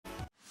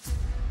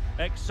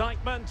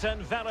Excitement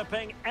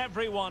enveloping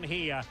everyone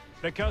here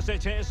because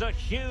it is a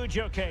huge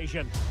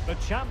occasion. The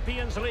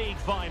Champions League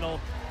final.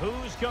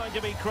 Who's going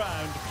to be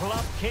crowned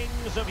Club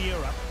Kings of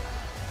Europe?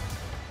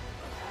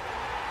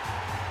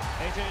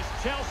 It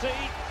is Chelsea.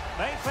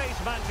 They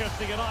face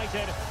Manchester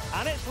United,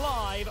 and it's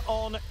live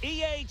on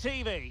EA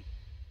TV.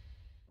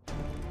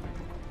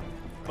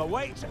 The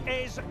wait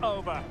is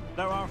over.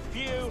 There are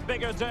few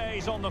bigger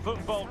days on the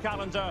football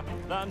calendar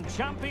than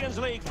Champions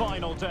League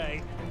final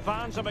day.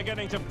 Fans are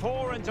beginning to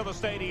pour into the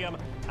stadium,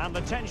 and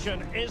the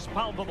tension is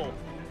palpable.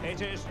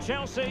 It is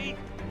Chelsea.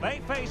 They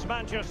face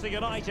Manchester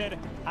United,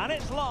 and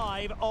it's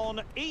live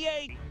on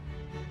EA.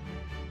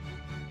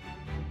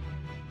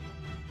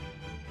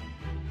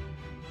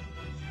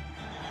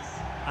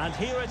 And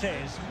here it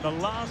is, the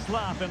last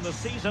lap in the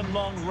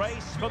season-long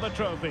race for the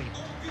trophy.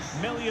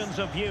 Millions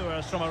of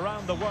viewers from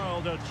around the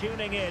world are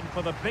tuning in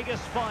for the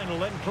biggest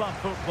final in club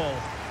football,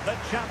 the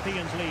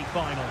Champions League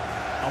final.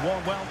 A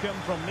warm welcome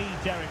from me,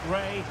 Derek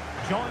Ray,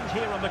 joined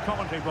here in the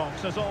commentary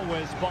box, as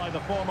always, by the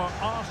former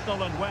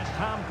Arsenal and West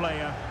Ham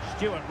player,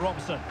 Stuart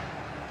Robson.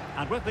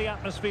 And with the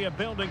atmosphere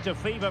building to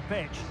fever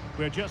pitch,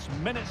 we're just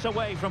minutes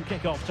away from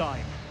kick-off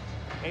time.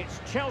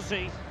 It's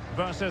Chelsea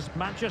versus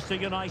Manchester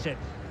United.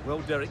 Well,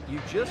 Derek, you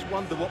just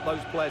wonder what those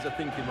players are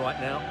thinking right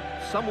now.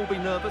 Some will be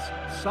nervous,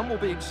 some will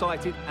be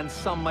excited, and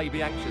some may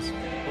be anxious.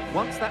 But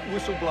once that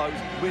whistle blows,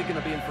 we're going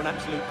to be in for an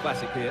absolute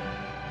classic here.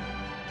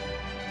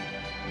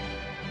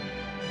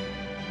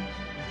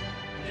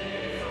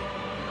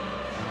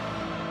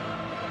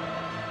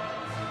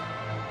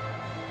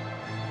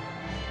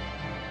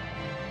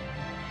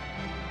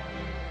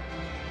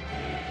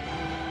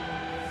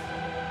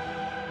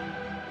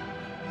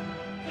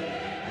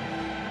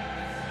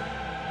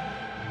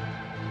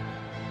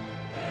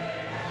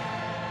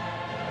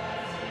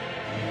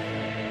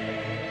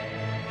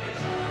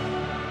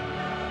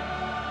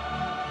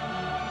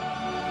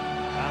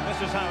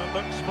 This is how it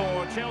looks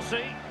for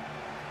Chelsea.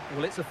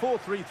 Well, it's a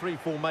 4-3-3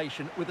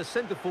 formation with a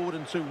centre forward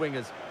and two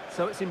wingers.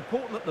 So it's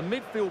important that the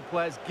midfield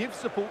players give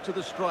support to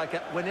the striker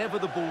whenever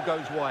the ball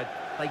goes wide.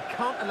 They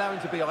can't allow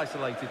him to be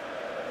isolated.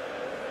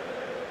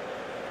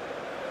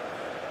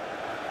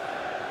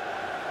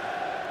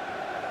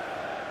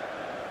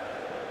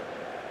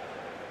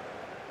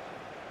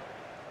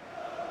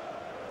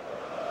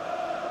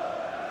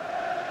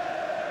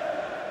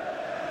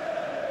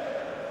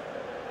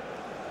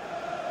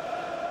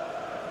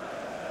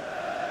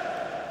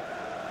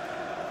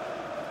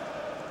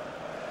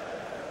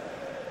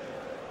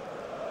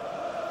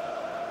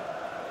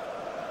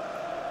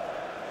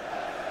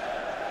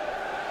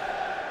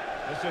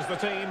 This is the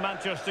team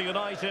Manchester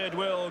United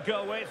will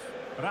go with.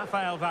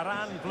 Rafael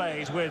Varane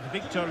plays with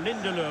Victor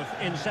Lindelof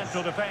in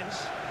central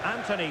defence.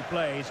 Antony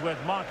plays with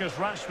Marcus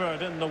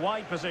Rashford in the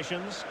wide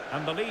positions.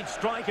 And the lead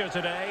striker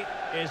today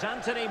is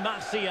Anthony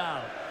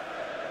Martial.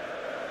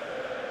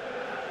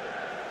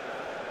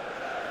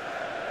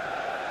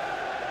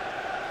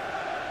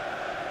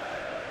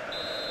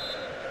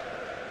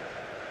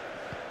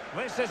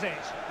 This is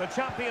it, the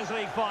Champions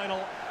League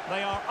final.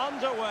 They are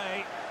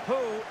underway.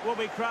 Who will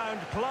be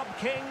crowned Club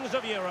Kings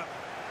of Europe?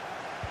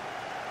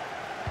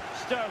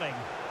 Sterling.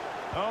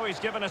 Oh, he's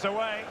given us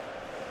away.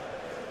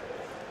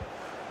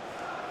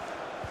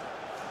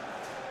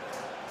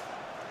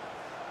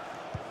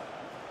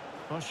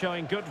 Well,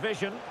 showing good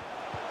vision.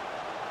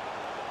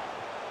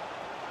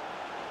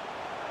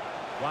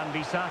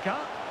 Wan-Bissaka.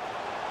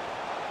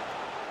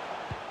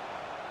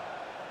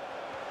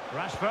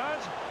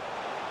 Rashford.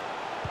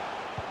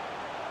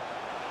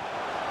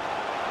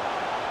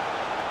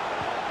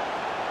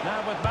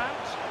 Now with Mount,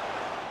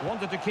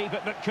 wanted to keep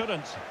it but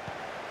couldn't.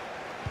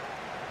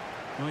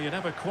 Well, you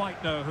never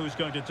quite know who's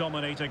going to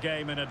dominate a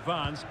game in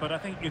advance, but I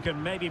think you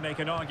can maybe make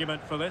an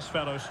argument for this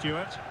fellow,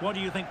 Stuart. What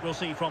do you think we'll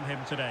see from him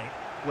today?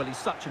 Well, he's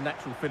such a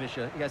natural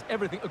finisher. He has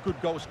everything a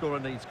good goal scorer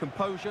needs.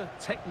 Composure,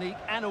 technique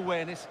and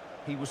awareness.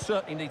 He will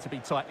certainly need to be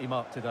tightly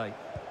marked today.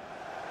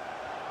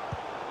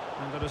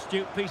 And an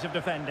astute piece of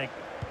defending.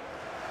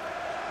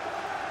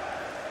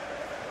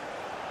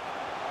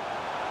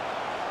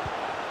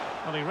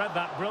 Well, he read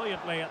that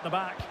brilliantly at the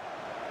back.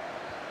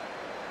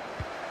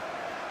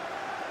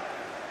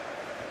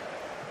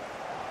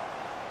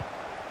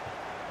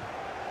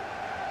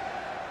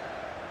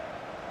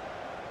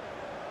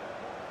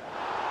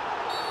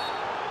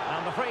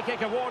 And the free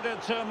kick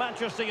awarded to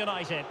Manchester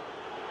United.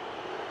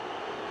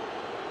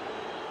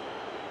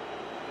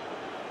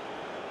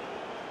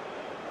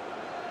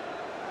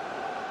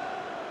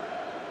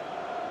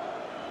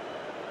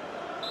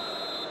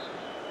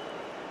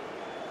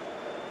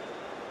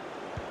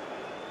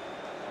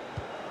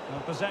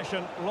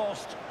 Possession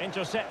lost,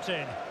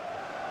 intercepted.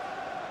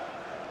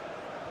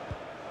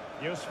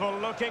 Useful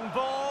looking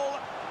ball.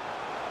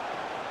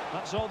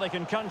 That's all they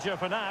can conjure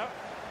for now.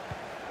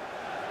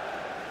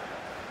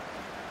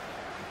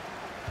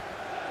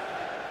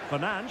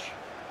 Fernandes.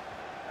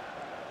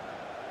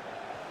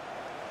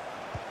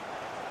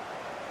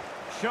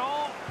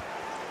 Shaw.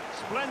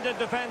 Splendid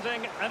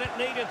defending, and it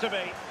needed to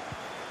be.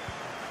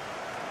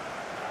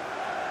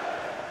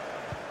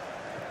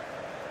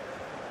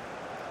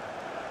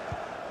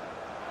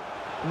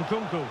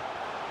 Nkunku.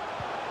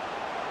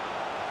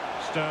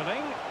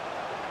 Sterling.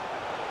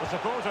 The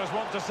supporters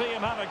want to see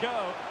him have a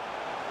go.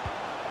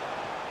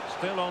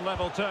 Still on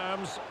level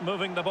terms,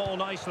 moving the ball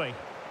nicely.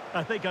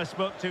 I think I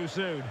spoke too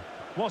soon.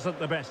 Wasn't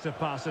the best of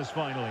passes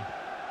finally.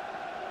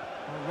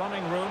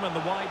 Running room in the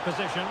wide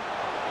position.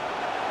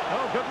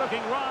 Oh,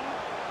 good-looking run.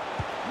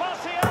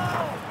 Martial!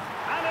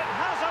 And it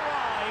has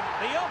arrived.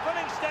 The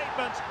opening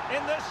statement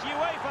in this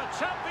UEFA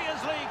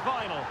Champions League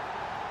final.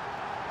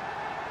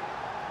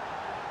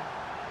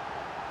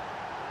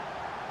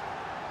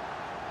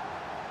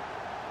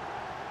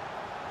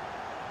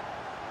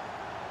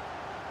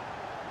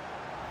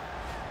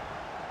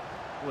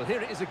 Well,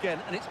 here it is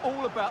again, and it's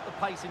all about the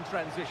pace in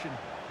transition.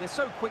 They're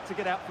so quick to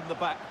get out from the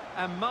back,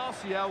 and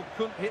Martial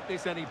couldn't hit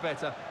this any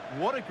better.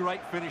 What a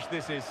great finish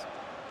this is.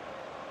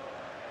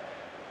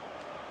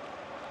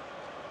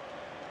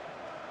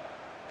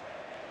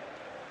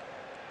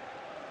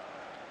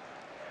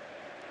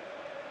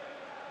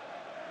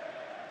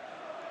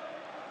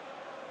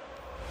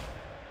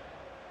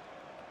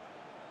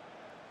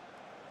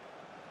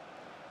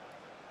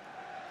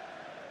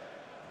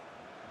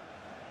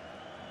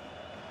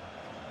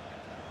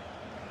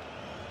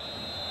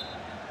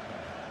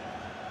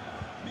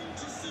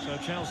 So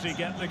Chelsea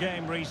get the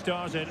game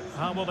restarted.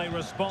 How will they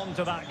respond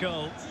to that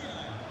goal?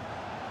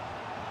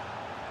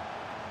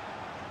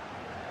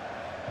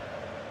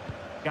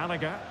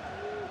 Gallagher.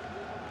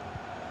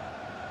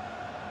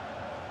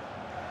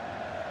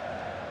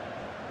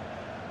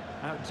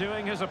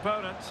 Outdoing his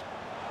opponent.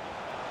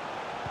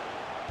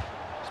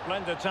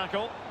 Splendid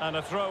tackle and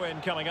a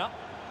throw-in coming up.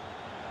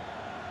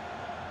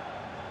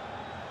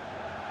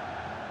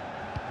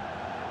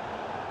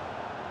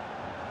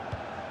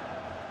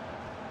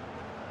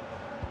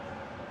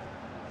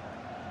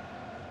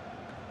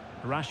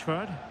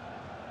 Rashford.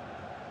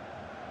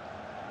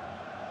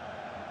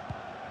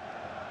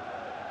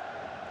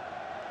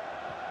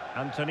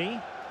 Anthony.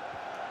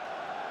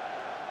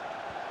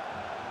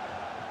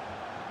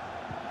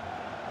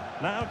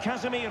 Now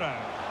Casemiro.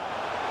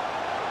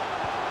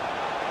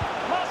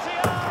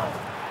 Martial!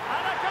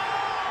 And a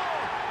goal!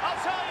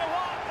 I'll tell you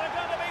what, they're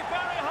going to be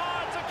very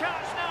hard to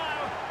catch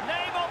now.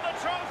 Name on the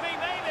trophy,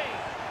 maybe.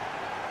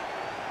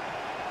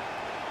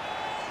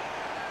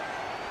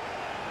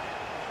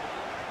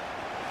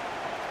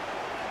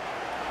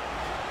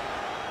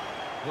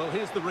 Well,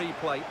 here's the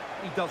replay.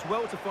 He does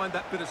well to find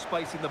that bit of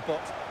space in the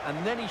box,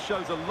 and then he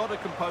shows a lot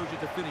of composure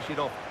to finish it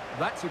off.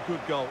 That's a good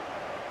goal.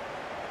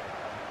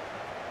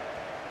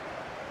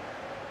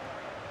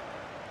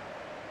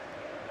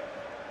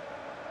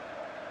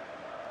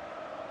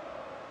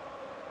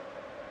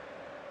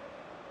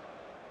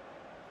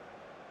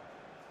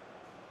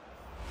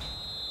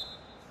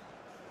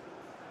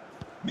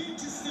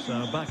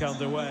 So back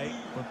underway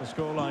with the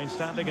scoreline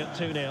standing at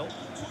 2-0.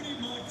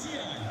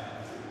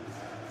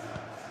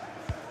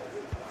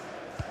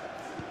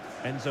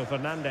 Enzo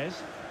Fernandez.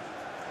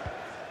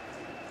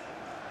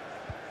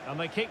 And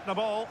they keep the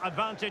ball,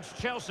 advantage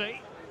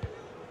Chelsea.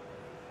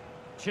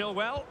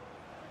 Chilwell.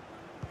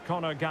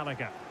 Conor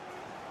Gallagher.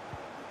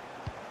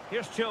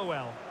 Here's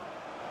Chilwell.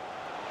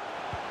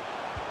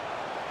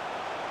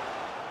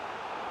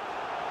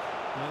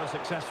 Another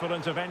successful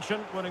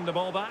intervention, winning the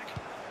ball back.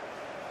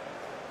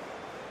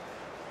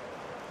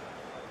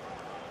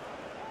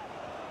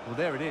 Well,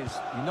 there it is.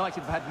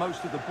 United have had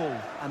most of the ball,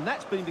 and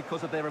that's been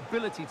because of their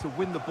ability to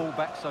win the ball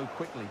back so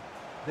quickly.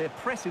 Their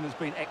pressing has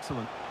been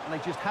excellent, and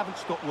they just haven't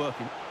stopped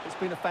working. It's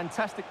been a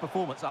fantastic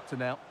performance up to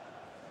now.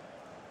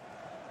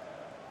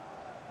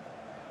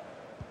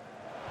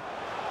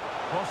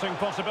 Crossing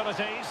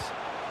possibilities.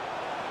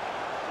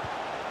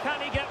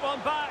 Can he get one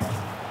back?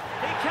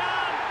 He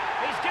can!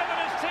 He's given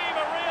his team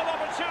a real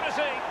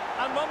opportunity,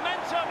 and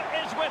momentum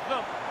is with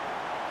them.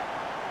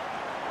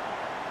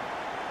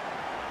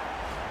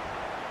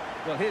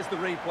 Well, here's the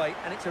replay,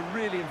 and it's a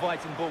really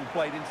inviting ball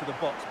played into the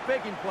box,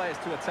 begging players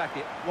to attack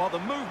it, while the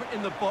movement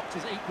in the box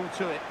is equal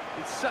to it.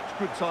 It's such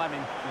good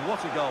timing. What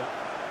a goal.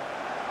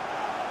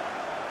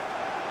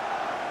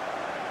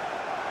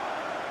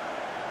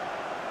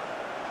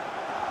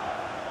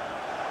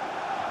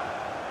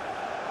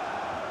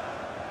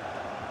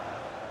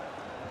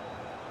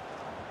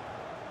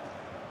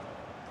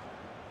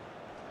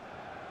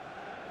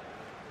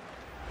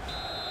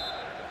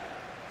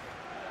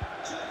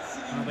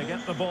 Well, they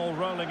get the ball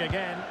rolling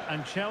again,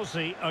 and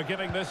Chelsea are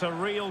giving this a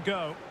real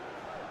go.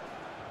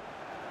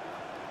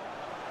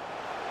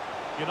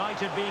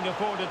 United being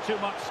afforded too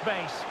much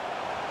space.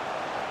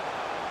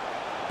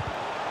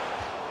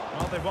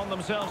 Well, they've won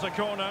themselves a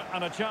corner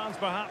and a chance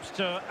perhaps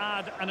to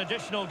add an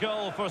additional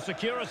goal for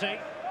security.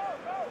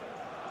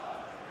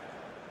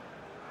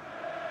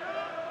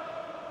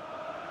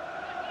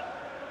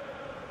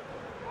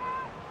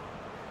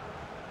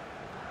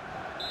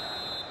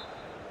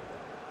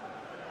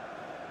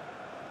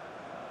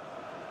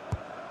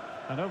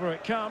 And over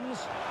it comes.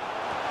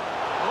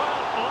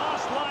 Well,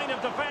 last line of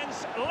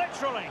defence,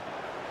 literally.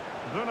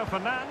 Bruno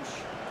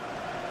Fernandes.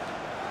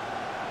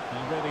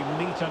 And really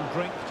meat and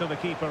drink to the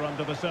keeper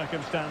under the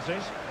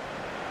circumstances.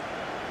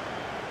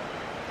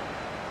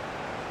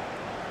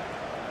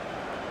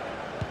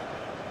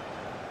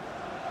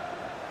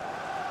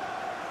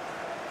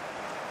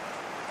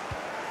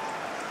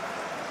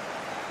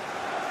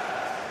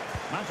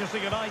 Manchester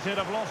United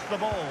have lost the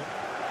ball.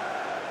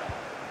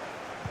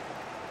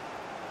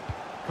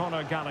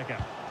 Conor Gallagher.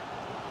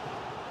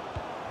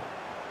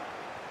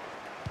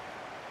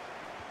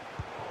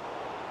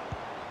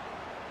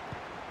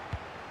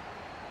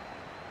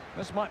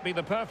 This might be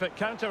the perfect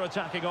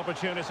counter-attacking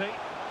opportunity.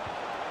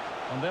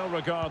 And they'll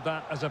regard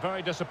that as a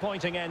very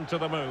disappointing end to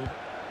the move.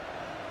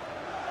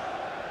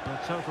 Well,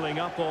 totalling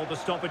up all the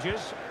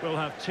stoppages, we'll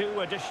have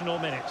 2 additional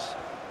minutes.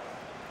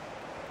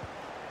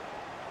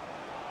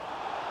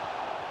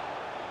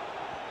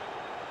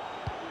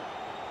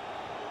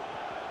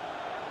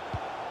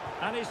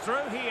 And he's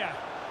through here.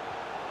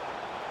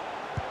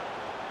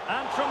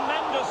 And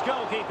tremendous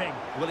goalkeeping.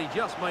 Well, he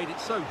just made it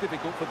so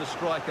difficult for the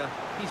striker.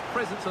 His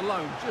presence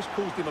alone just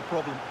caused him a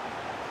problem.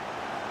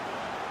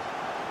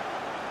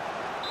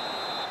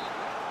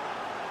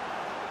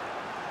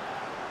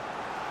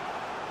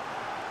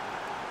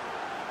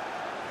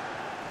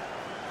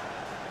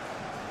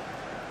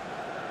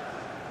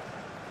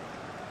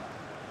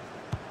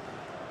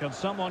 Can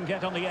someone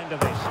get on the end of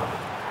this?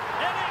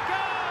 In it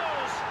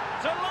goes!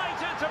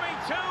 Delighted to be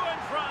 2 in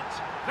front.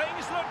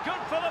 Things look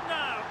good for them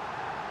now.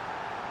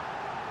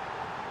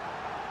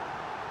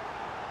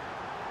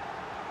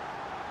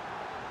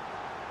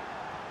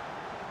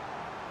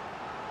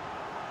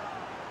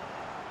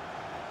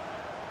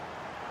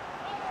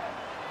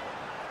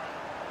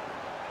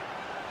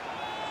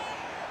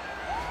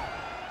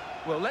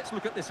 Well, let's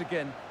look at this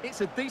again.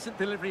 It's a decent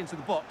delivery into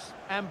the box,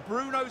 and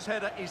Bruno's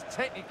header is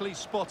technically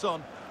spot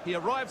on. He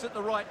arrives at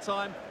the right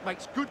time,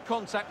 makes good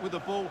contact with the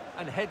ball,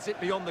 and heads it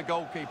beyond the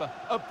goalkeeper.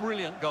 A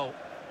brilliant goal.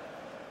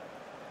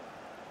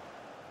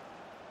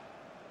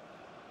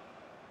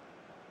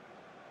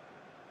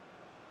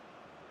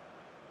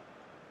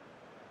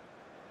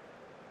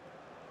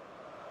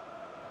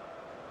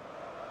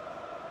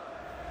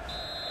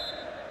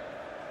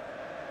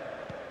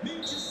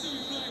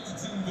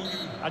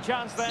 A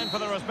chance then for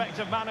the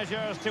respective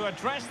managers to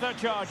address their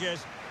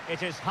charges.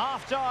 It is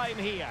half-time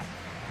here.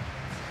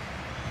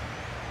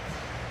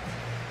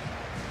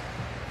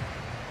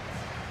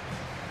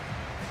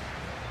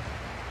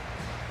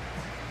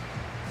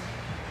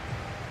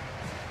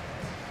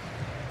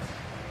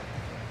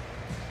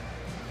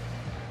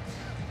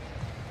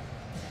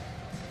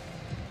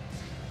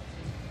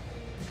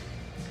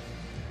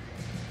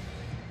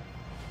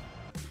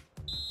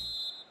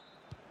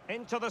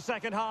 Into the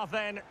second half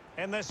then,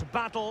 in this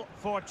battle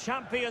for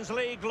Champions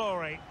League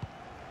glory.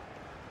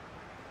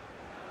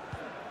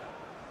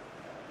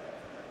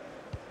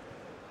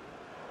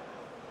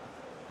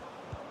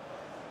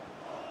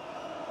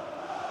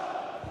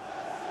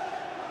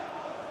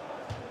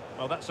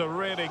 Well, that's a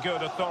really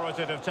good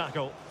authoritative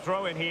tackle.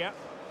 Throw in here.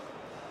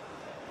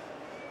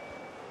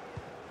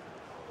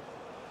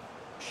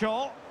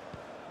 Shaw.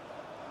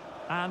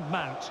 And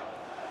Mount.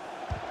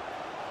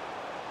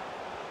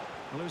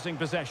 Losing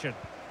possession.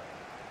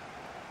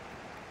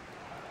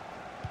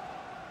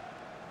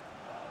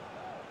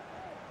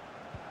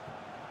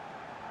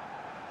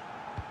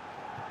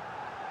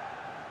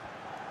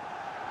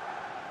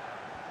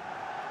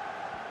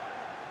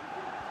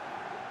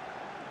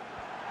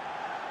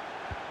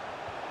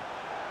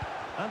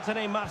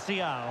 Anthony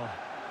Martial.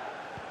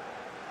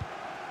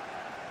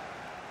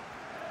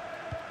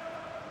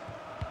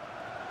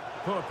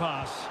 Poor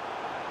pass.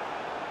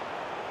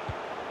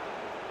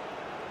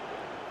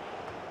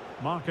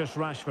 Marcus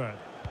Rashford.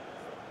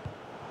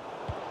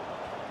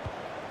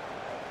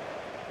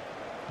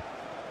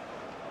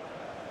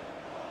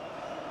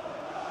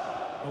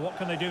 Well, what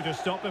can they do to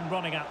stop him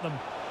running at them?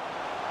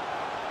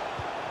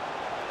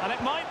 And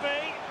it might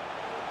be.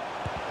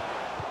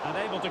 And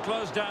able to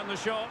close down the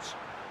shot.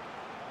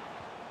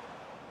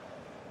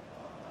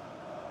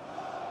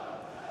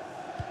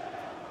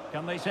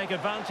 Can they take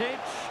advantage?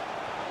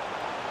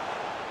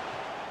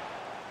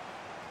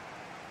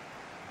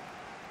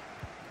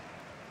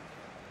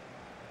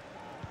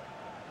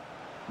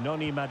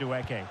 Noni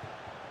Madueke.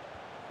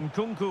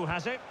 Nkunku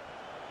has it.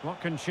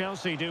 What can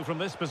Chelsea do from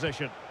this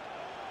position?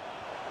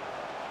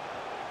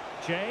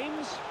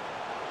 James.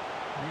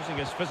 Using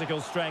his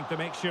physical strength to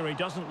make sure he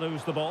doesn't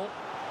lose the ball.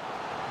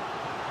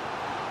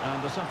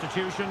 And the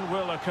substitution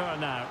will occur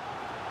now.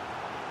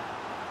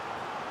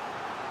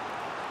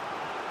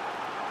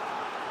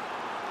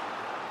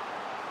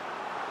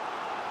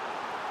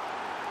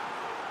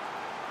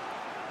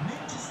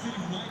 Manchester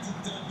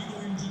United'da bir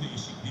oyuncu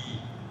değişikliği.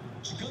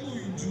 Çıkan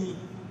oyuncu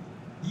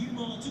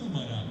 26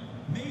 numara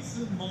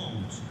Mason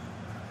Mount.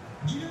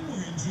 Giren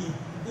oyuncu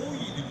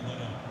 17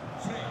 numara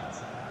Fred.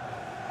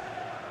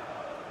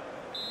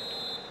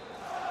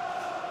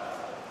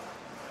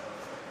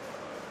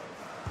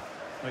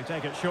 They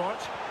take it short.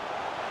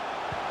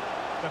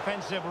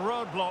 Defensive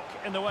roadblock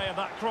in the way of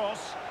that cross.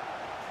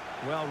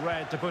 Well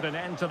read to put an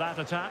end to that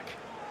attack.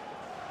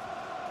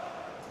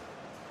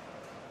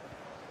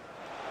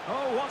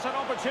 Oh, what an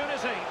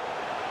opportunity.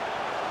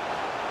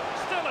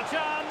 Still a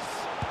chance.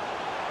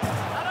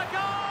 And a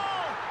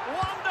goal!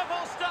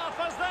 Wonderful stuff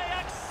as they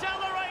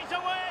accelerate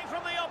away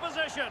from the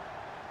opposition.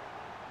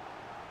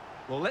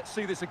 Well, let's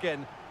see this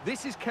again.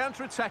 This is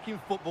counter-attacking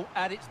football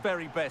at its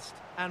very best.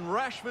 And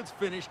Rashford's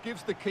finish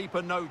gives the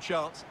keeper no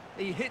chance.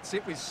 He hits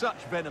it with such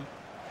venom.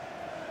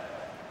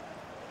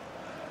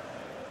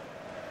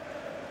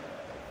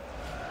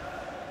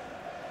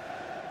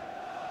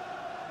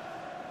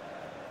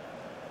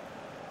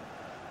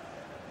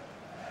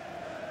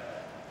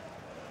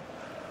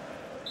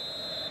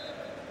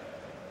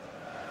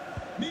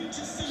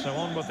 So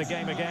on with the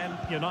game again.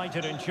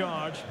 United in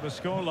charge. The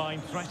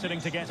scoreline threatening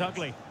to get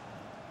ugly.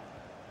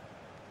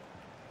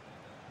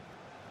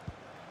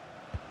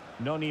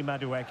 Noni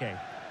Madueke.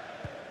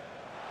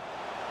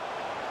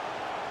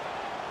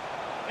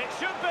 It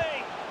should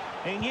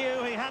be! He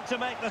knew he had to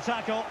make the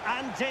tackle,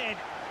 and did.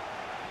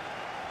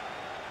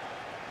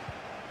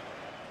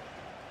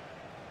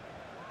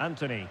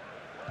 Anthony.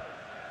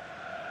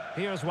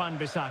 Here's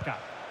Wan-Bissaka.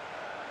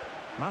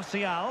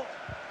 Martial.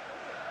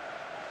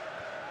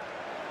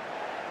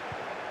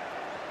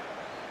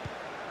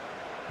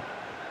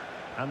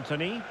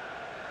 Anthony.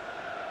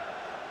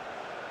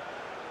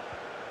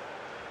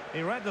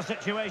 He read the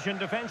situation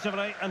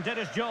defensively and did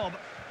his job.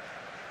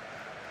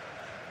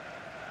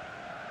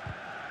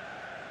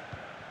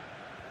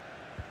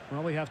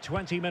 Well, we have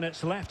 20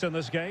 minutes left in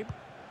this game.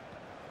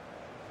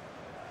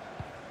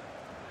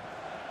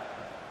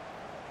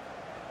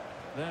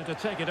 There to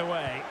take it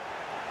away.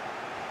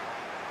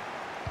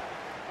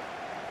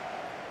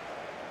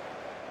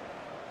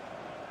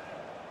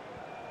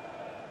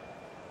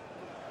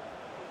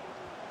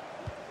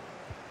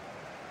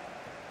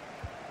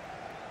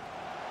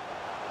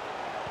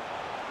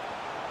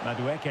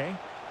 Madueke.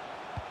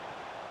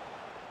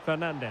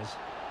 Fernandez.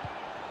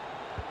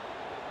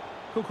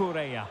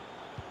 Cucurella.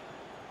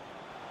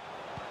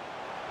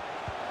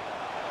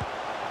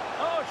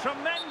 Oh,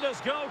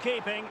 tremendous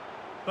goalkeeping.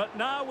 But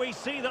now we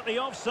see that the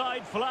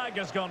offside flag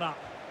has gone up.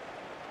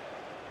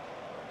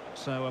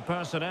 So a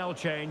personnel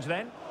change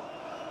then.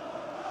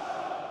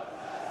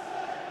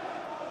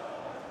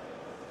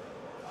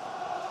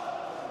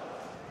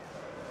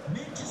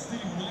 Manchester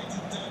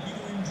United'da bir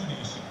oyuncu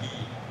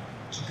değişikliği.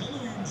 Çıkan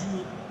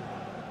oyuncu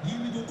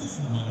 29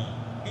 numara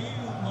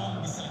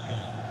Wan-Bissaka.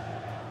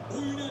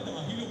 Oyuna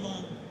dahil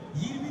olan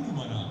 20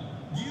 numara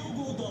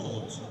Diogo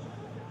Dalot.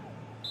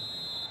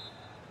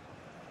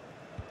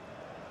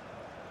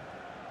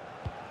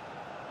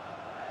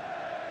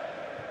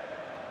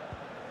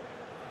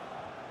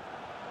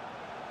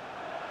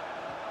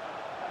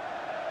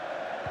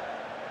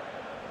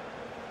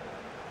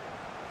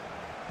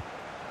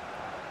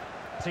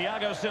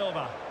 Thiago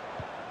Silva.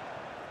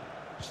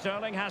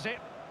 Sterling has it.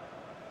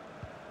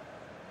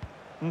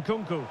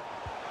 Nkunku.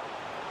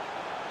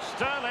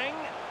 Sterling.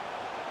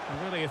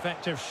 A really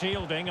effective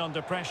shielding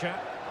under pressure.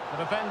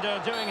 The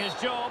defender doing his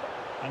job.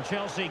 And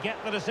Chelsea get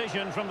the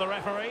decision from the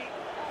referee.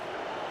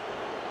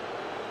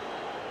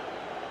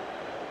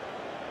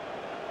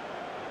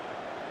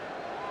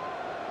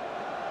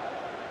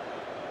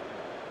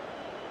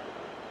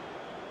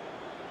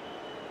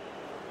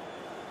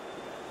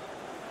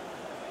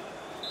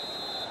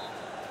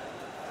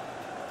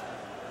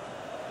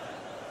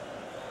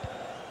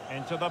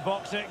 Into the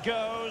box it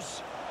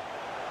goes.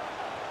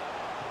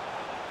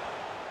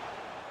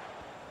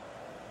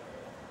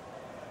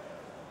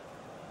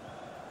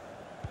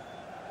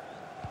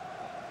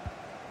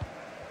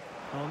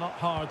 Well, not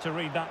hard to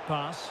read that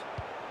pass.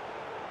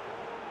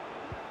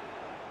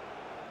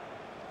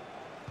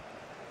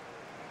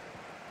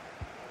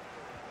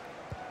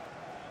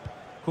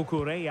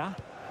 Cucurella.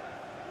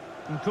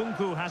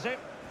 Nkunku has it.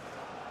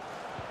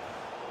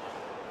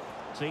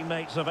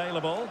 Teammates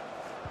available.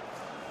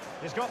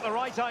 He's got the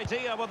right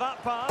idea with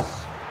that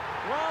pass.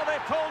 Well, they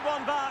pulled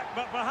one back,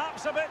 but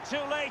perhaps a bit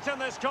too late in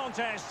this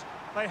contest.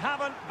 They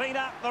haven't been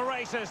at the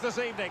races this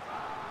evening.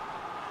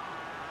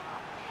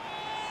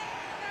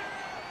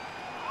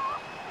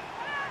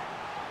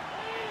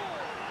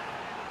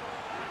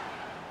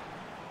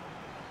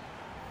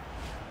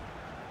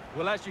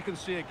 Well, as you can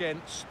see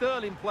again,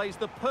 Sterling plays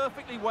the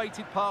perfectly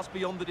weighted pass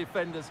beyond the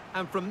defenders,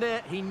 and from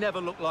there, he never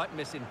looked like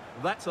missing.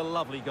 That's a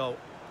lovely goal.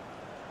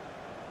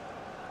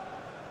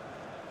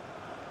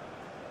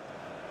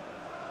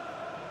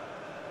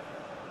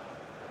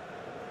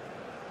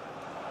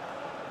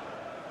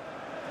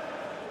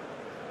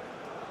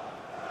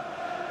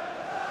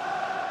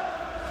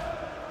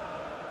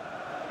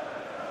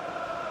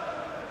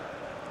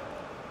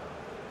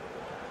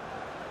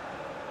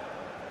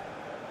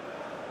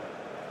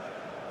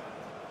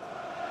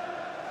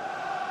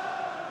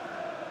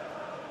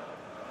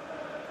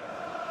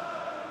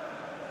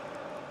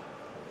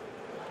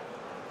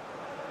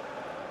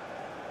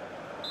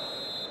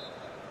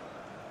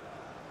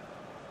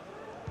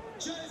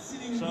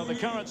 So the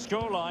current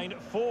scoreline,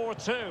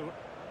 4-2.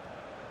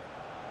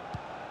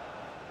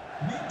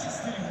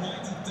 Manchester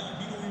United'da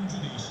bir oyuncu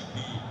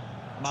değişikliği.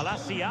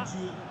 Malacia.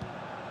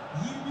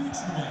 23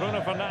 numara.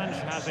 Bruno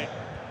Fernandes has it.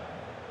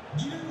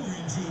 Giren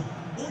oyuncu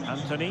 12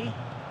 Anthony.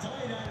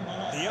 Tyrell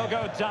Malacia.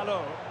 Diogo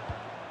Dalot.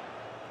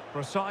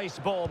 Precise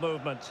ball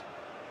movement.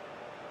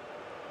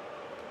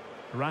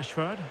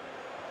 Rashford.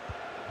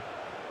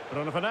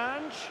 Bruno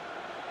Fernandes.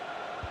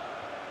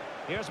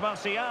 Here's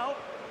Martial.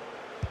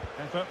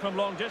 Effort from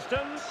long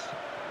distance.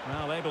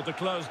 Well, able to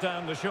close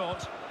down the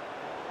shot.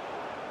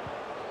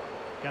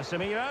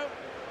 Casemiro.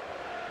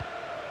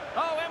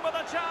 Oh, in with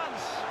a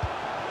chance.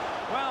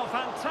 Well,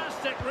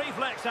 fantastic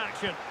reflex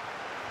action.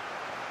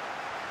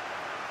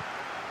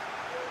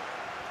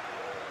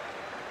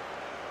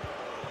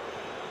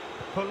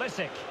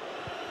 Pulisic.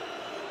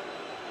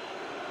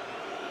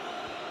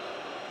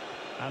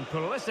 And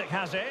Pulisic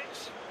has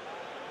it.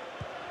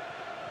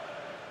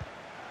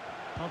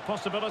 Well,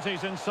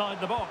 possibilities inside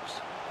the box.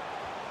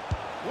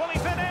 Will he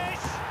finish?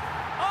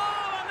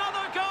 Oh,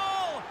 another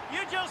goal!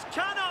 You just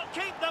cannot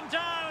keep them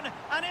down,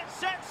 and it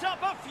sets up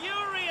a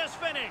furious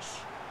finish.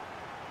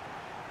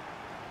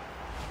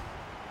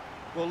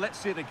 Well, let's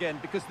see it again,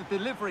 because the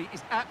delivery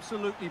is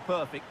absolutely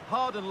perfect.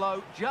 Hard and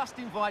low, just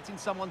inviting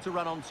someone to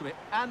run onto it.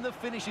 And the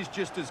finish is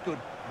just as good.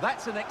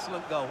 That's an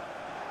excellent goal.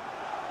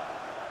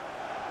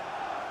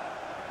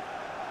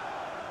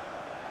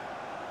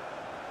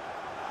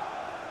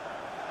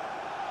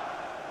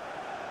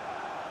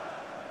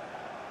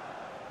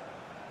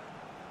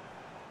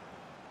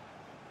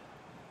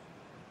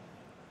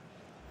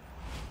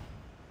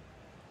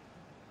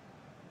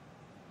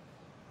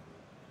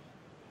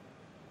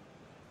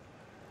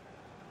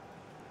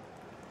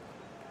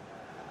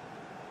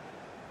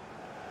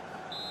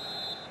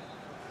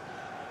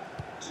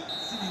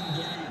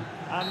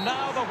 And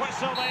now the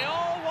whistle they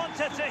all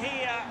wanted to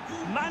hear.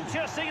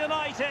 Manchester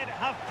United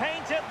have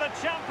painted the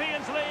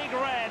Champions League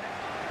red.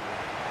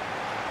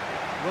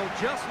 Well,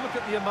 just look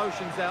at the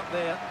emotions out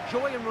there.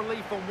 Joy and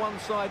relief on one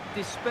side,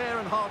 despair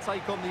and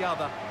heartache on the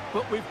other.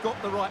 But we've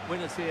got the right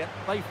winners here.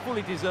 They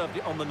fully deserved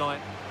it on the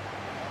night.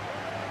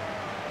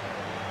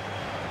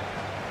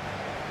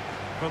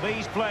 For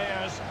these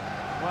players,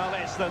 well,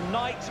 it's the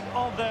night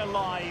of their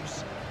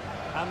lives.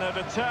 And they're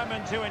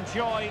determined to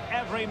enjoy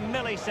every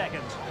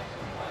millisecond.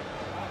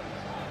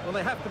 Well,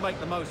 they have to make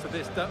the most of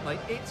this, don't they?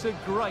 It's a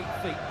great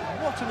feat.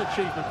 What an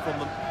achievement from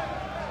them.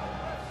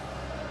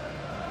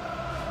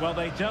 Well,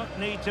 they don't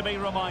need to be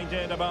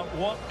reminded about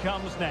what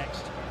comes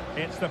next.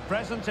 It's the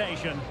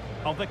presentation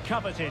of the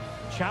coveted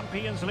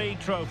Champions League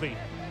trophy.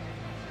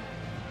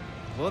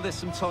 Well, there's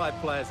some tired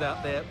players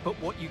out there, but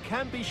what you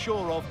can be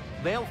sure of,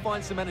 they'll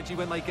find some energy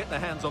when they get their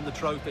hands on the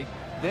trophy.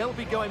 They'll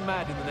be going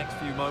mad in the next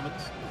few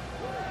moments.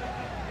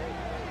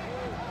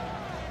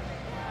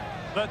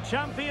 The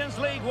Champions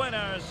League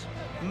winners,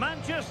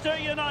 Manchester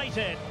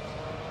United.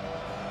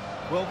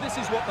 Well, this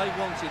is what they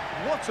wanted.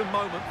 What a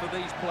moment for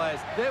these players.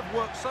 They've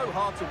worked so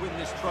hard to win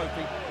this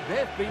trophy.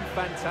 They've been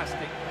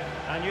fantastic.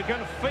 And you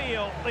can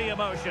feel the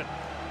emotion.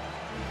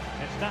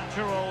 It's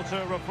natural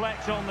to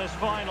reflect on this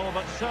final,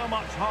 but so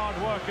much hard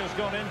work has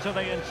gone into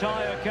the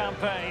entire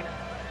campaign.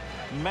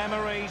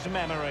 Memories,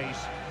 memories.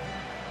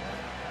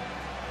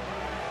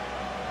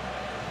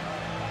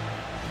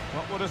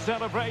 What would a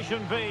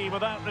celebration be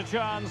without the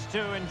chance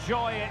to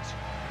enjoy it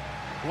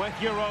with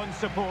your own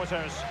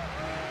supporters?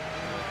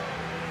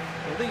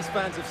 Well, these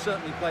fans have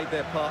certainly played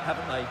their part,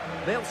 haven't they?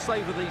 They'll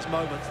savour these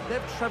moments.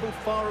 They've travelled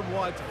far and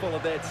wide to follow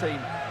their team.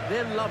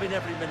 They're loving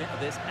every minute of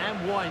this,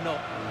 and why not?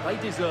 They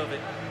deserve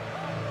it.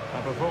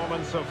 A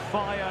performance of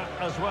fire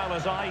as well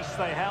as ice.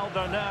 They held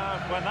their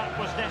nerve when that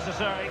was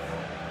necessary.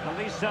 And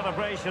these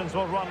celebrations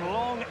will run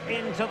long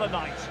into the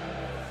night.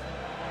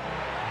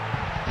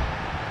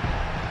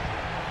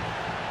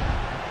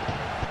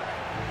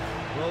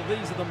 Well,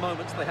 these are the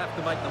moments they have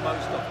to make the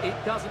most of. It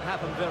doesn't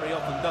happen very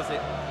often, does it?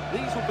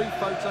 These will be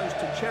photos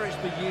to cherish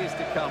for years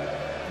to come.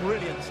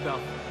 Brilliant stuff.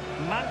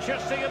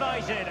 Manchester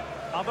United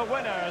are the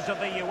winners of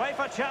the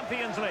UEFA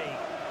Champions League.